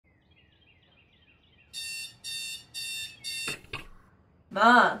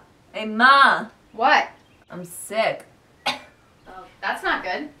Ma! Hey, Ma! What? I'm sick. Oh, that's not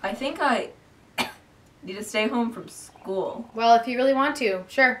good. I think I need to stay home from school. Well, if you really want to,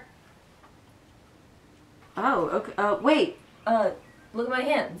 sure. Oh, okay. Wait. Look at my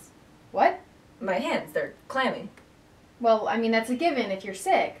hands. What? My hands, they're clammy. Well, I mean, that's a given if you're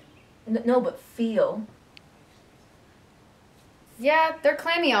sick. No, but feel. Yeah, they're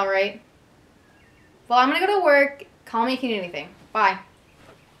clammy, all right. Well, I'm gonna go to work. Call me if you need anything. Bye.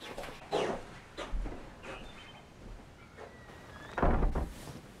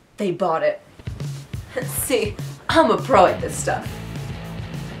 They bought it. See, I'm a pro at this stuff.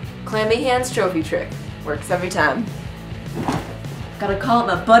 Clammy hands trophy trick. Works every time. Gotta call up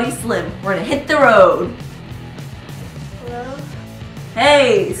my buddy Slim. We're gonna hit the road. Hello?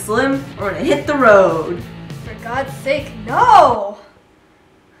 Hey, Slim, we're gonna hit the road. For God's sake, no!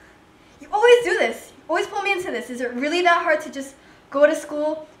 You always do this. You always pull me into this. Is it really that hard to just go to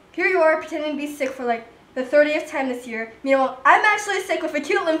school? Here you are pretending to be sick for like the 30th time this year. Meanwhile, I'm actually sick with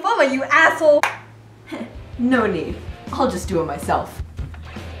acute lymphoma, you asshole! No need. I'll just do it myself.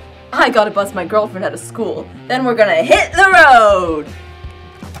 I gotta bust my girlfriend out of school. Then we're gonna hit the road!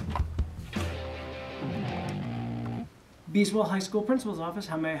 Beeswell High School Principal's Office,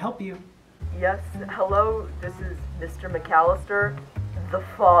 how may I help you? Yes, hello, this is Mr. McAllister, the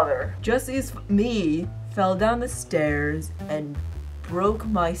father. Jesse's me fell down the stairs and broke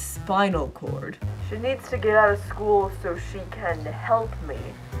my spinal cord. She needs to get out of school so she can help me.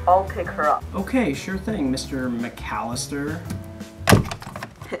 I'll pick her up. Okay, sure thing, Mr. McAllister.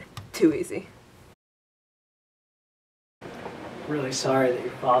 Too easy. Really sorry that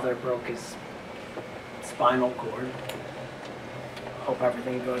your father broke his spinal cord. Hope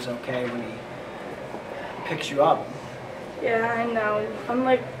everything goes okay when he picks you up. Yeah, I know. I'm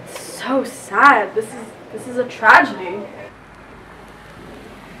like so sad. This is a tragedy.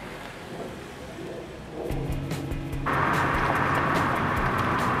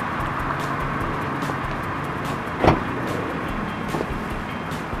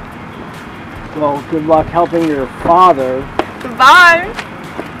 Well, good luck helping your father. Goodbye!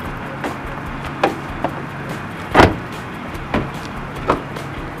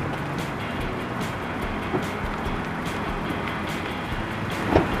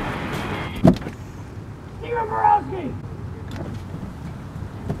 Borowski!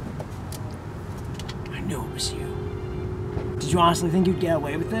 I knew it was you. Did you honestly think you'd get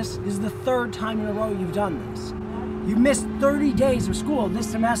away with this? This is the third time in a row you've done this. You've missed 30 days of school this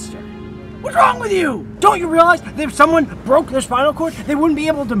semester. What's wrong with you? Don't you realize that if someone broke their spinal cord, they wouldn't be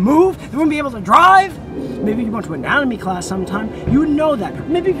able to move? They wouldn't be able to drive? Maybe if you went to anatomy class sometime, you would know that.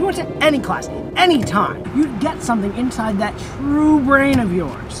 Maybe if you went to any class, any time, you'd get something inside that true brain of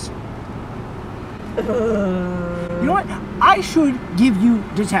yours. You know what? I should give you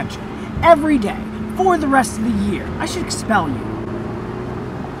detention every day for the rest of the year. I should expel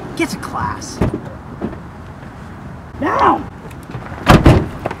you. Get to class. Now!